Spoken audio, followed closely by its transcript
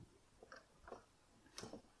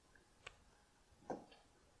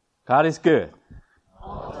God is good.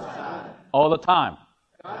 All the time. All the time.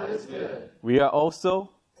 God is good. We are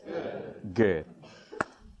also good.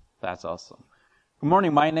 That's awesome. Good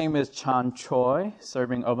morning. My name is Chan Choi,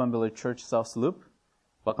 serving Urban Village Church South Loop.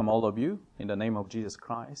 Welcome all of you in the name of Jesus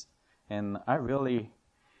Christ. And I really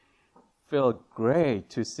feel great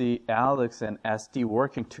to see Alex and SD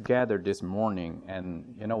working together this morning.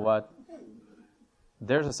 And you know what?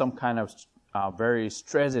 There's some kind of very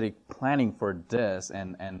strategic planning for this.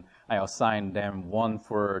 And I assigned them one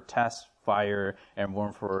for test fire and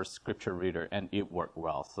one for scripture reader. And it worked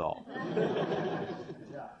well. So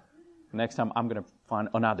next time I'm going to find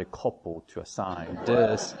another couple to assign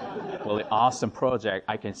this really awesome project.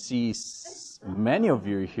 I can see many of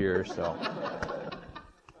you here.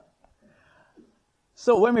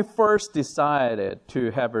 So when we first decided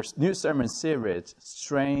to have a new sermon series,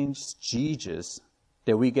 Strange Jesus,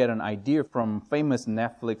 that we get an idea from famous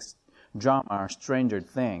Netflix drama, Stranger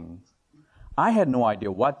Things, I had no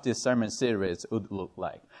idea what this sermon series would look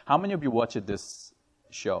like. How many of you watched this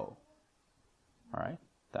show? All right,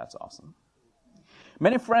 that's awesome.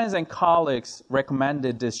 Many friends and colleagues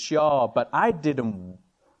recommended this show, but I didn't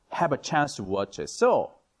have a chance to watch it.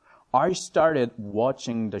 So I started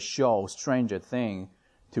watching the show Stranger Things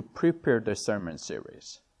to prepare the sermon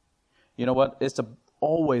series. You know what? It's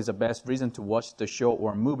always the best reason to watch the show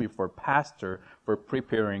or movie for pastor for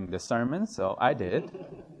preparing the sermon. So I did.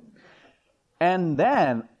 And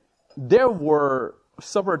then there were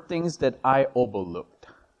several things that I overlooked.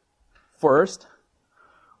 First,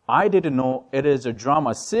 I didn't know it is a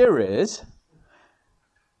drama series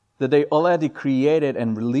that they already created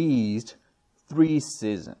and released 3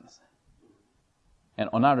 seasons. And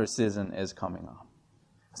another season is coming up.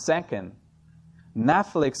 Second,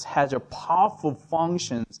 Netflix has a powerful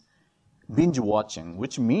function, binge watching,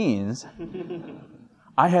 which means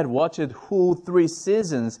I had watched whole 3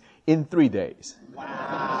 seasons in 3 days.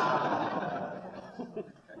 Wow.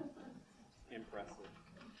 Impressive.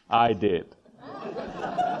 I did.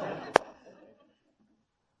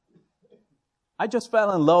 I just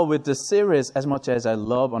fell in love with the series as much as I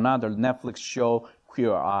love another Netflix show,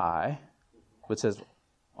 Queer Eye, which is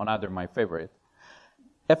another my favorite.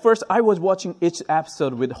 At first, I was watching each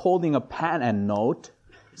episode with holding a pen and note,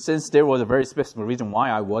 since there was a very specific reason why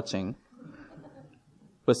I was watching.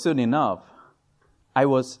 But soon enough, I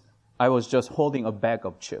was just holding a bag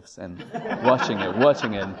of chips and watching it,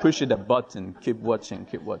 and pushing the button, keep watching.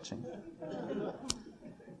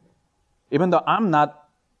 Even though I'm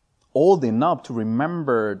not old enough to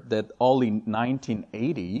remember that early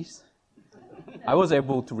 1980s, I was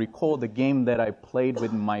able to recall the game that I played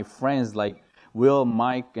with my friends like Will,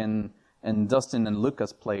 Mike, and Dustin and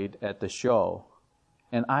Lucas played at the show.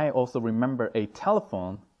 And I also remember a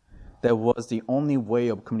telephone that was the only way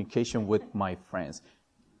of communication with my friends.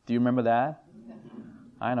 Do you remember that?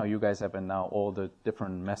 I know you guys have now all the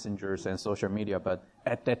different messengers and social media, but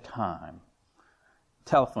at that time,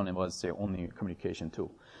 telephone was the only communication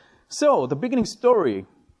tool. So the beginning story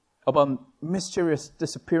about mysterious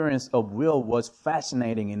disappearance of Will was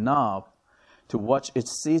fascinating enough to watch each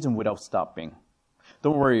season without stopping.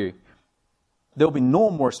 Don't worry, there'll be no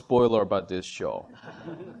more spoiler about this show.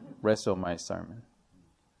 Rest of my sermon.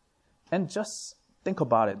 And just think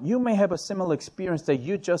about it. You may have a similar experience that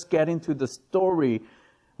you just get into the story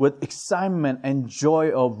with excitement and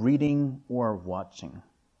joy of reading or watching.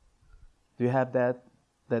 Do you have that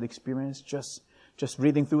experience? Just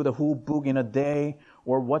reading through the whole book in a day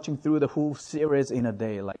or watching through the whole series in a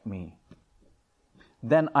day like me.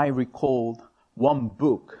 Then I recalled one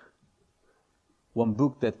book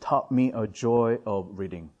that taught me a joy of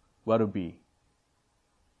reading. What would it be?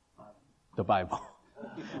 The Bible.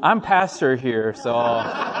 I'm pastor here, so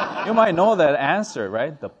you might know that answer,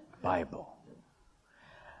 right? The Bible.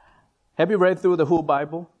 Have you read through the whole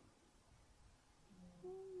Bible?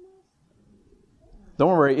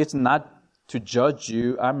 Don't worry, it's not to judge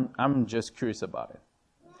you. I'm just curious about it.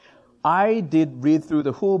 I did read through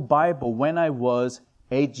the whole Bible when I was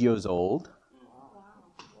 8 years old.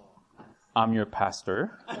 I'm your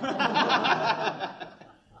pastor.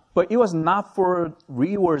 But it was not for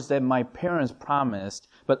rewards that my parents promised,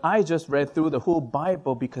 but I just read through the whole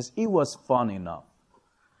Bible because it was fun enough.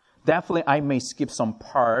 Definitely, I may skip some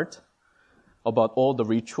part about all the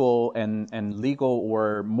ritual and legal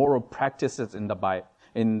or moral practices in the Bible,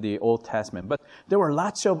 in the Old Testament. But there were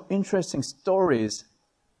lots of interesting stories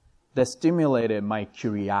that stimulated my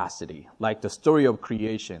curiosity, like the story of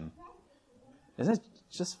creation. Isn't it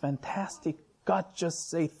just fantastic? God just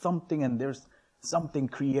say something and there's something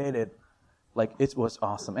created. Like, it was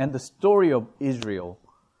awesome. And the story of Israel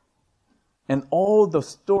and all the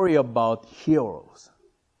story about heroes.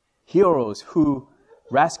 heroes who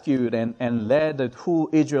rescued and led the whole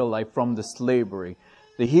Israelite from the slavery.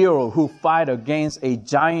 The hero who fight against a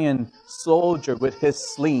giant soldier with his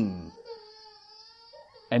sling.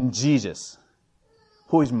 And Jesus,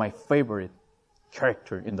 who is my favorite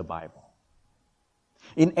character in the Bible.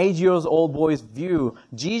 In 8-year-old boy's view,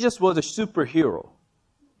 Jesus was a superhero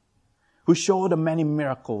who showed many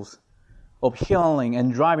miracles of healing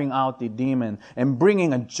and driving out the demon and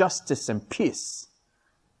bringing a justice and peace.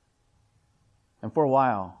 And for a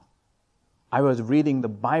while, I was reading the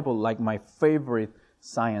Bible like my favorite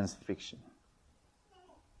science fiction.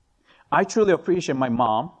 I truly appreciate my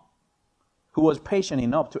mom, who was patient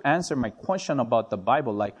enough to answer my question about the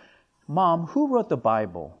Bible, like, Mom, who wrote the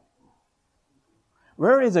Bible?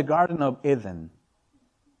 Where is the Garden of Eden?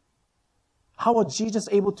 How was Jesus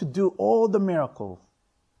able to do all the miracles?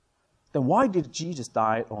 Then why did Jesus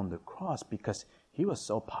die on the cross? Because he was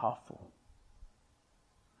so powerful.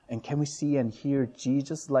 And can we see and hear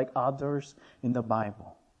Jesus like others in the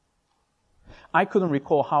Bible? I couldn't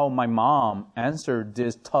recall how my mom answered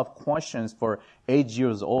these tough questions for 8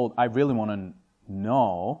 years old. I really want to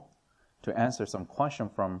know to answer some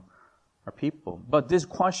questions from our people. But these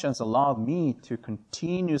questions allowed me to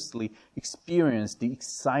continuously experience the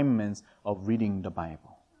excitement of reading the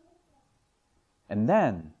Bible. And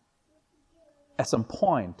then, at some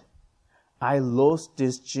point, I lost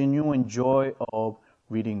this genuine joy of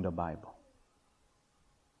reading the Bible.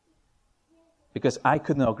 Because I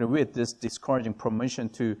couldn't agree with this discouraging permission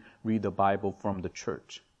to read the Bible from the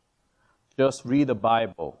church. Just read the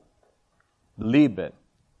Bible, believe it,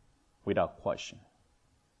 without question.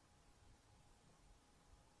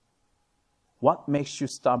 What makes you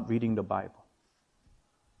stop reading the Bible?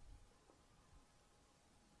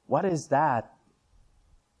 What is that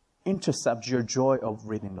intercepts your joy of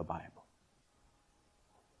reading the Bible?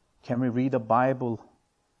 Can we read the Bible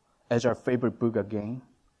as our favorite book again?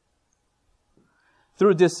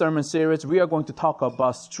 Through this sermon series, we are going to talk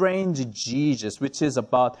about strange Jesus, which is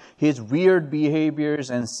about his weird behaviors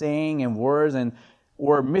and saying and words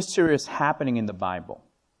or mysterious happening in the Bible.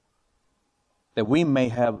 That we may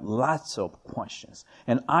have lots of questions.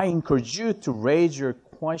 And I encourage you to raise your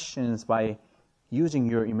questions by using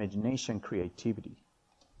your imagination, creativity,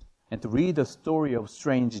 and to read the story of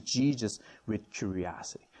strange Jesus with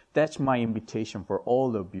curiosity. That's my invitation for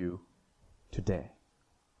all of you today.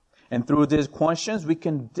 And through these questions, we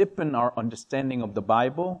can deepen our understanding of the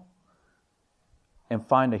Bible and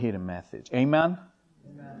find a hidden message. Amen?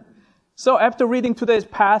 Amen. So after reading today's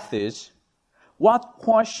passage, what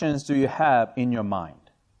questions do you have in your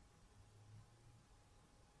mind?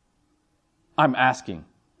 I'm asking.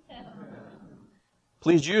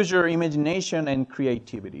 Please use your imagination and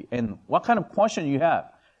creativity. And what kind of question you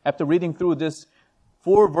have after reading through these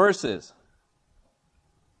 4 verses?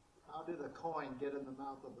 How did a coin get in the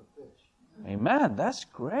mouth of a fish? Amen. That's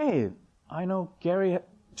great. I know Gary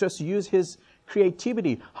just used his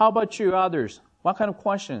creativity. How about you others? What kind of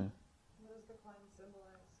question? What does the coin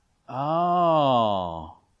symbolize?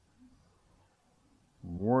 Oh.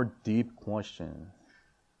 More deep question.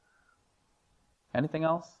 Anything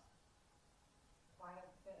else? Why a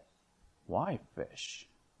fish? Why fish?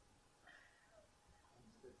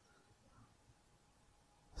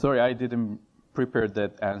 Sorry, I didn't prepare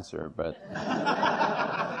that answer, but...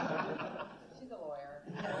 She's a lawyer.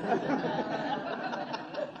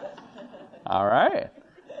 All right.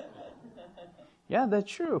 Yeah, that's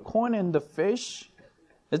true. Coin and the fish.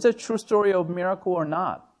 Is it a true story of miracle or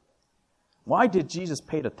not? Why did Jesus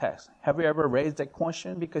pay the tax? Have you ever raised that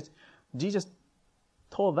question? Because Jesus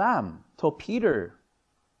told Peter,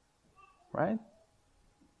 right?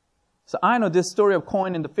 So I know this story of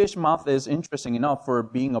coin in the fish mouth is interesting enough for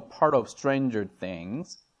being a part of Stranger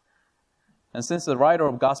Things. And since the writer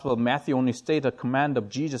of Gospel of Matthew only stated a command of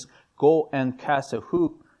Jesus, go and cast a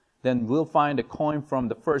hook, then we'll find a coin from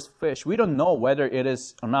the first fish. We don't know whether it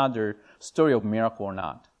is another story of miracle or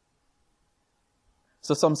not.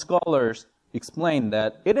 So some scholars explain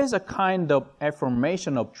that it is a kind of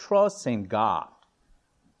affirmation of trust in God,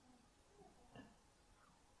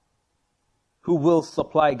 who will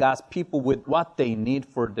supply God's people with what they need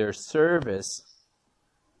for their service.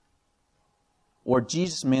 Or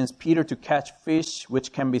Jesus means Peter to catch fish,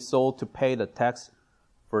 which can be sold to pay the tax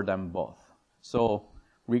for them both. So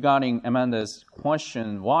regarding Amanda's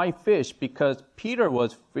question, why fish? Because Peter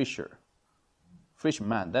was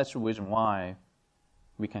fisherman. That's the reason why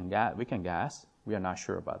we can guess. We are not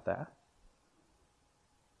sure about that.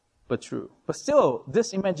 But true. But still,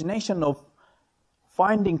 this imagination of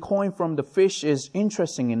finding coin from the fish is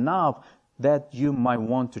interesting enough that you might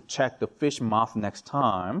want to check the fish mouth next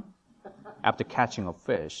time after catching a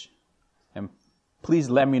fish. Please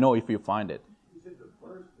let me know if you find it. You said the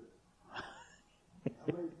first bit.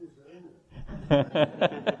 How many fish are in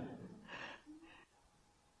there?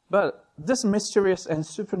 But this mysterious and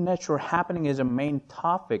supernatural happening is a main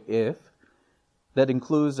topic that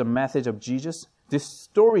includes the message of Jesus. This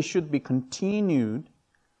story should be continued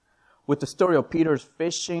with the story of Peter's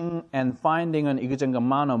fishing and finding an exact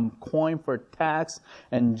amount of coin for tax,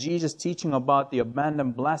 and Jesus teaching about the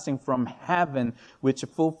abundant blessing from heaven which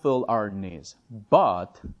fulfill our needs.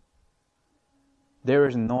 But there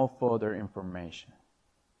is no further information.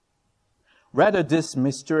 Rather, this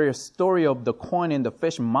mysterious story of the coin in the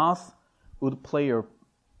fish mouth would play a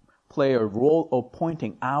role of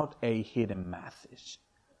pointing out a hidden message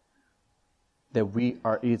that we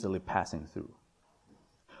are easily passing through.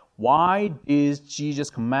 Why did Jesus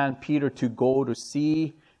command Peter to go to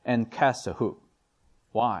sea and cast a hook?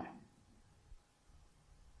 Why?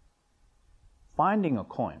 Finding a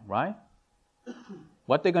coin, right?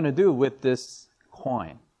 What they're going to do with this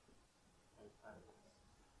coin?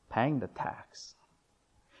 Paying the tax.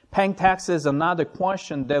 Paying tax is another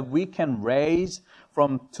question that we can raise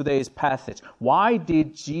from today's passage. Why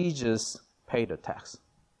did Jesus pay the tax?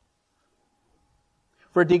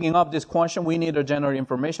 For digging up this question, we need a general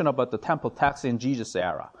information about the temple tax in Jesus'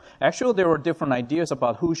 era. Actually, there were different ideas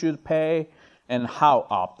about who should pay and how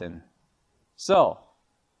often. So,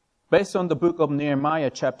 based on the book of Nehemiah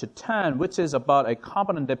chapter 10, which is about a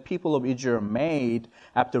covenant that people of Israel made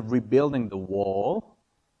after rebuilding the wall,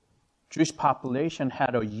 Jewish population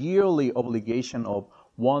had a yearly obligation of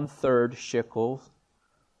 1/3 shekel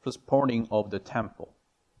for supporting of the temple.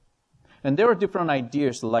 And there are different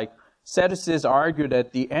ideas, like Sadducees argue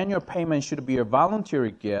that the annual payment should be a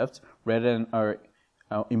voluntary gift rather than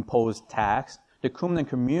an imposed tax. The Qumran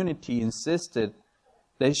community insisted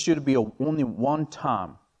that it should be only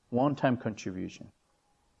one-time contribution.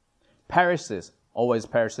 Pharisees, always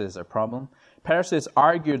Pharisees are a problem. Pharisees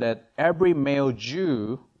argue that every male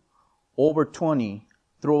Jew over 20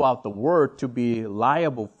 throughout the world to be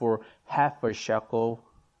liable for half a shekel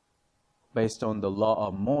based on the law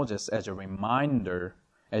of Moses as a reminder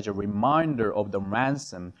of the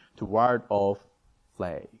ransom to ward off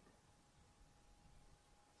plague.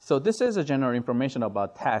 So this is a general information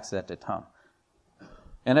about tax at the time.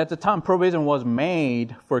 And at the time, provision was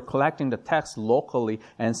made for collecting the tax locally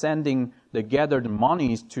and sending the gathered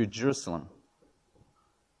monies to Jerusalem.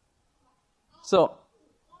 So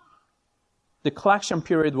the collection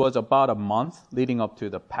period was about a month leading up to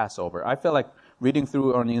the Passover. I feel like reading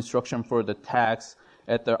through an instruction for the tax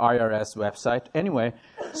at the IRS website. Anyway,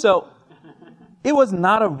 so it was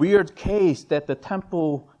not a weird case that the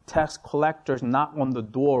temple tax collectors knocked on the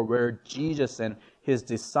door where Jesus and his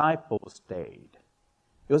disciples stayed.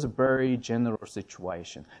 It was a very general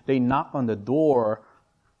situation. They knocked on the door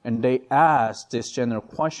and they asked this general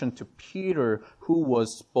question to Peter, who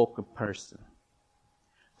was spokesperson.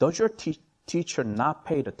 Does your teacher not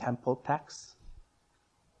pay the temple tax?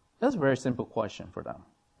 That's a very simple question for them,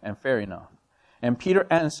 and fair enough. And Peter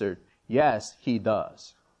answered, yes, he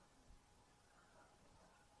does.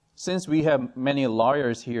 Since we have many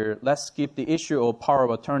lawyers here, let's skip the issue of power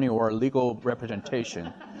of attorney or legal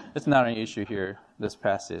representation. It's not an issue here, this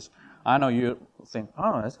passage. I know you think,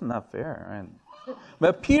 oh, that's not fair. Right?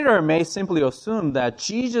 But Peter may simply assume that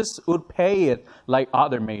Jesus would pay it like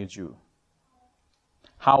other male Jews.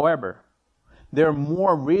 However, there are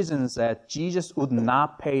more reasons that Jesus would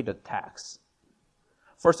not pay the tax.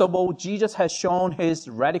 First of all, Jesus has shown his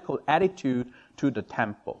radical attitude to the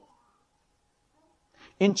temple.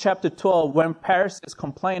 In chapter 12, when Pharisees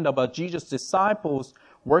complained about Jesus' disciples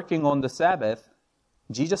working on the Sabbath,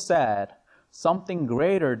 Jesus said, something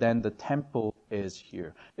greater than the temple is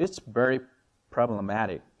here. It's very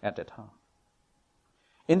problematic at the time.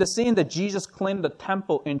 In the scene that Jesus cleaned the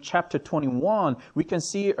temple in chapter 21, we can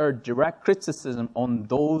see a direct criticism on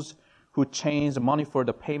those who changed money for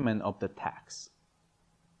the payment of the tax.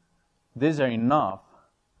 These are enough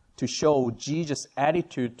to show Jesus'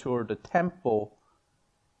 attitude toward the temple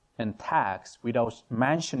and tax without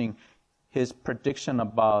mentioning his prediction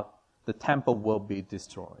about the temple will be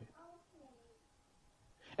destroyed.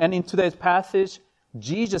 And in today's passage,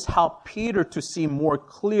 Jesus helped Peter to see more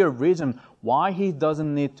clear reason why he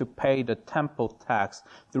doesn't need to pay the temple tax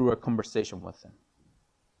through a conversation with him.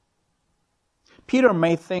 Peter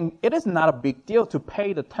may think it is not a big deal to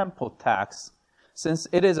pay the temple tax since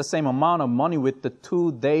it is the same amount of money with the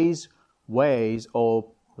 2 days' wage of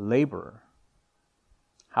labor.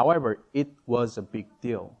 However, it was a big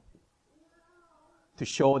deal to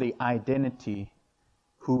show the identity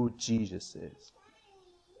who Jesus is.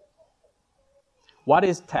 What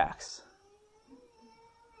is tax?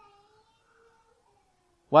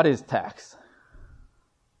 What is tax?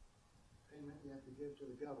 Payment you have to give to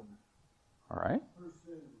the government. All right.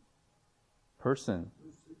 Person. Percentage.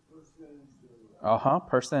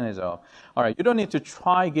 Percentage of. All right. You don't need to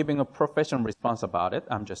try giving a professional response about it.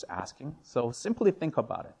 I'm just asking. So simply think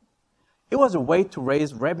about it. It was a way to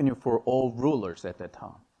raise revenue for all rulers at that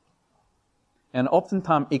time. And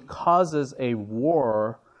oftentimes it causes a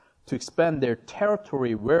war to expand their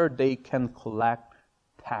territory where they can collect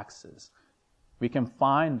taxes. We can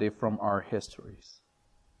find it from our histories.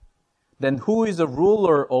 Then who is the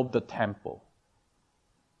ruler of the temple?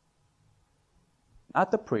 Not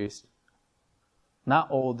the priest, not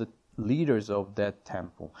all the leaders of that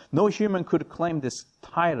temple. No human could claim this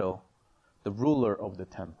title, the ruler of the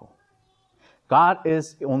temple. God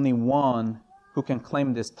is the only one who can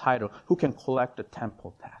claim this title, who can collect the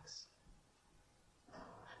temple tax.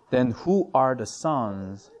 Then who are the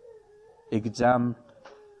sons exempt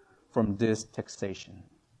from this taxation?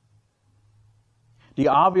 The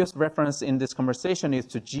obvious reference in this conversation is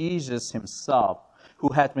to Jesus himself,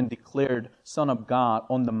 who had been declared Son of God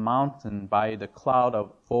on the mountain by the cloud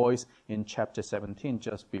of voice in chapter 17,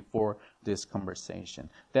 just before this conversation.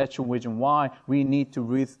 That's the reason why we need to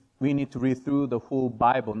read through the whole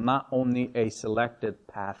Bible, not only a selected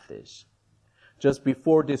passage. Just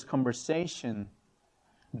before this conversation,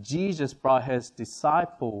 Jesus brought his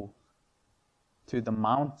disciples to the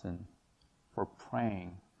mountain for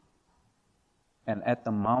praying. And at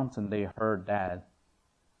the mountain, they heard that,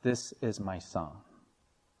 "This is my son."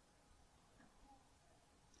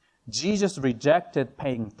 Jesus rejected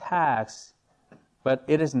paying tax, but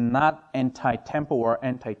it is not anti-temple or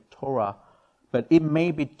anti-Torah, but it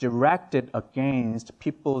may be directed against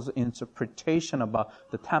people's interpretation about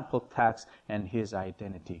the temple tax and his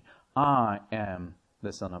identity. I am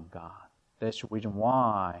the Son of God. That's the reason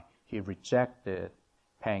why he rejected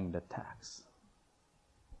paying the tax.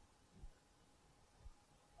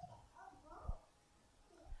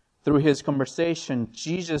 Through his conversation,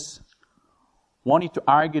 Jesus wanted to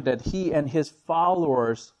argue that he and his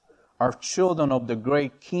followers are children of the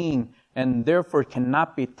great king and therefore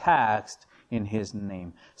cannot be taxed in his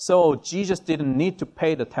name. So Jesus didn't need to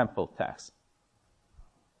pay the temple tax.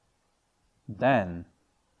 Then,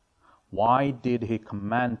 why did he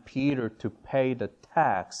command Peter to pay the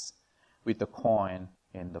tax with the coin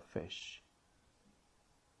and the fish?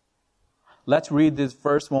 Let's read this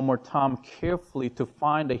verse one more time carefully to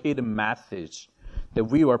find the hidden message that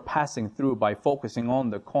we are passing through by focusing on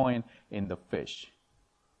the coin and the fish.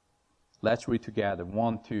 Let's read together.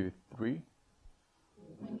 1, 2, 3.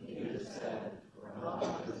 When Peter said,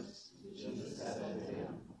 "Brothers," Jesus said to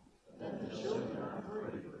him, "then the children are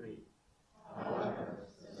free. However,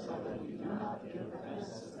 so that you do not give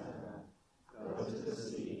offense to them, go to the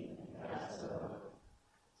sea and cast a hook.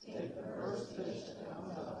 Take the first fish that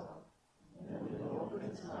comes up, and when you open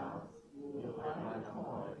its mouth, you will find my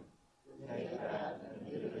coin. Take that and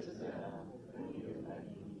give it to them when you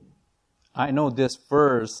eat." I know this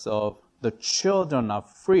verse of the children are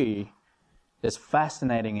free is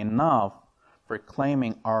fascinating enough for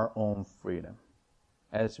claiming our own freedom,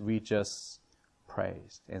 as we just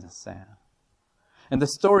praised and sang. And the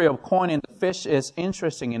story of coin and the fish is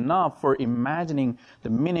interesting enough for imagining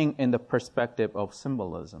the meaning in the perspective of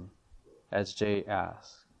symbolism, as Jay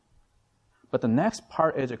asked. But the next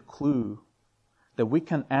part is a clue that we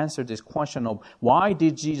can answer this question of why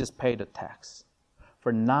did Jesus pay the tax?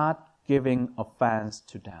 For not giving offense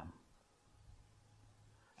to them.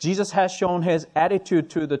 Jesus has shown his attitude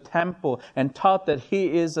to the temple and taught that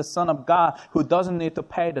he is the Son of God who doesn't need to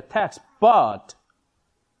pay the tax, but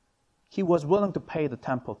he was willing to pay the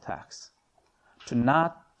temple tax to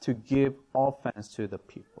not to give offense to the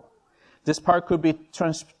people. This part could be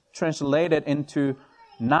translated into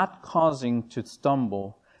not causing to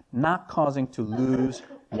stumble, not causing to lose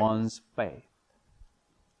one's faith.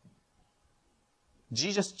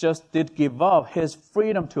 Jesus just did give up his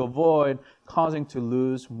freedom to avoid causing to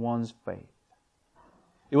lose one's faith.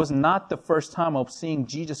 It was not the first time of seeing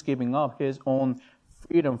Jesus giving up his own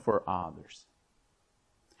freedom for others.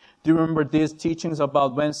 Do you remember these teachings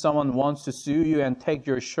about when someone wants to sue you and take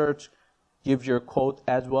your shirt, give your coat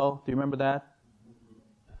as well? Do you remember that?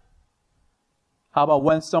 How about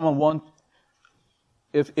when someone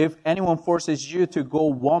if anyone forces you to go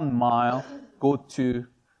 1 mile, go 2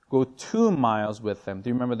 miles with them. Do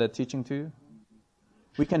you remember that teaching too?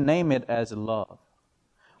 We can name it as love,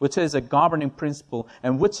 which is a governing principle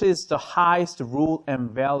and which is the highest rule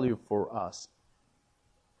and value for us.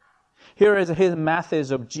 Here is his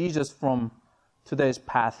message of Jesus from today's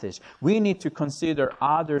passage. We need to consider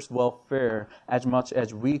others' welfare as much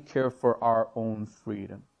as we care for our own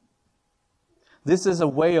freedom. This is a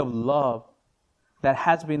way of love that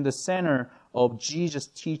has been the center of Jesus'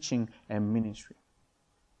 teaching and ministry.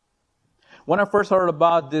 When I first heard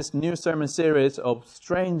about this new sermon series of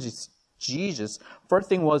Strange Jesus, first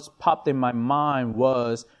thing was popped in my mind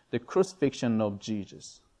was the crucifixion of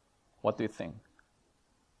Jesus. What do you think?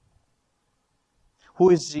 Who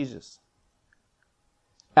is Jesus?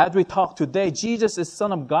 As we talk today, Jesus is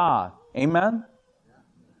Son of God. Amen?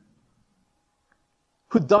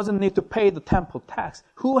 Who doesn't need to pay the temple tax?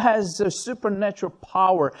 Who has the supernatural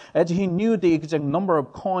power as he knew the exact number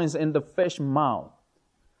of coins in the fish mouth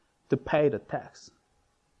to pay the tax?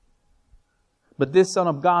 But this Son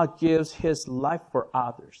of God gives his life for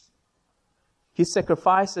others. He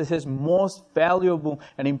sacrifices his most valuable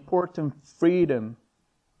and important freedom.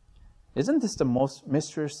 Isn't this the most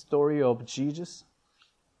mysterious story of Jesus?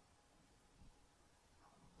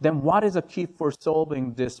 Then what is the key for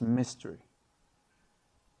solving this mystery?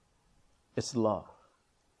 It's love.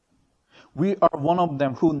 We are one of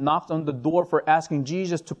them who knocked on the door for asking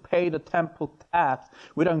Jesus to pay the temple tax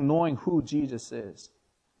without knowing who Jesus is.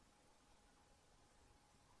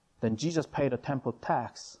 Then Jesus paid the temple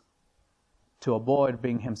tax to avoid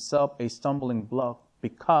being himself a stumbling block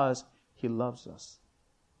because he loves us.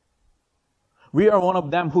 We are one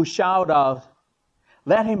of them who shout out,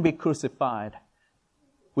 "Let him be crucified,"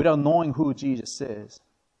 without knowing who Jesus is.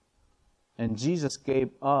 And Jesus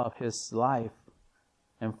gave up his life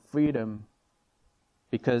and freedom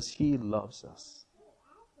because he loves us.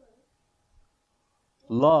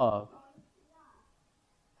 Love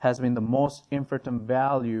has been the most important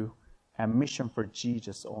value and mission for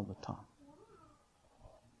Jesus all the time.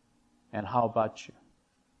 And how about you?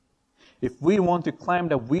 If we want to claim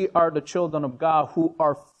that we are the children of God who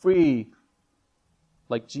are free,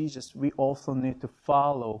 like Jesus, we also need to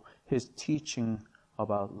follow his teaching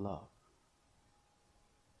about love.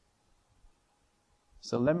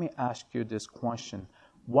 So let me ask you this question.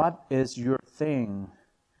 What is your thing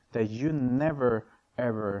that you never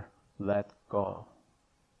ever let go?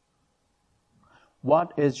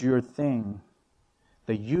 What is your thing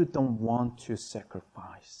that you don't want to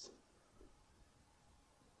sacrifice?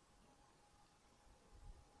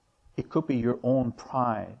 It could be your own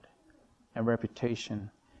pride and reputation.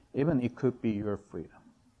 Even it could be your freedom.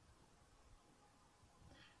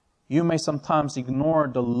 You may sometimes ignore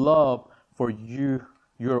the love for you,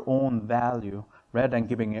 your own value, rather than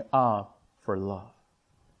giving it up for love.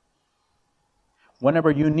 Whenever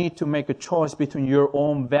you need to make a choice between your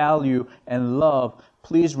own value and love,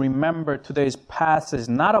 please remember today's passage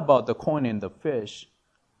not about the coin and the fish,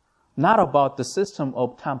 not about the system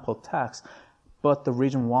of temple tax, but the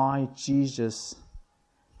reason why Jesus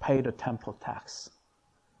paid the temple tax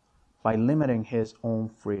by limiting his own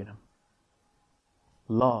freedom.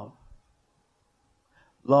 Love.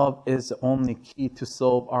 Love is the only key to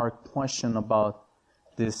solve our question about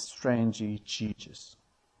this strange Jesus.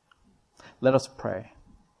 Let us pray.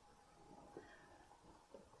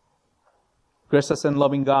 Gracious and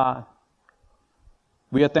loving God,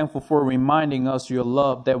 we are thankful for reminding us your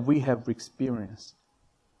love that we have experienced.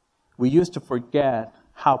 We used to forget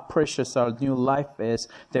how precious our new life is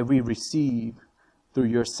that we receive through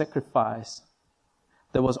your sacrifice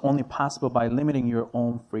that was only possible by limiting your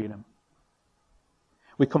own freedom.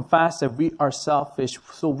 We confess that we are selfish,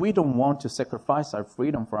 so we don't want to sacrifice our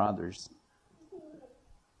freedom for others.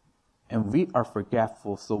 And we are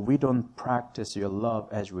forgetful, so we don't practice your love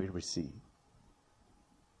as we receive.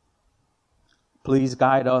 Please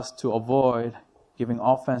guide us to avoid giving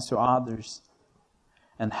offense to others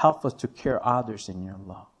and help us to care others in your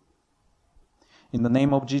love. In the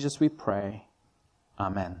name of Jesus we pray.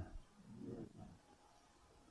 Amen.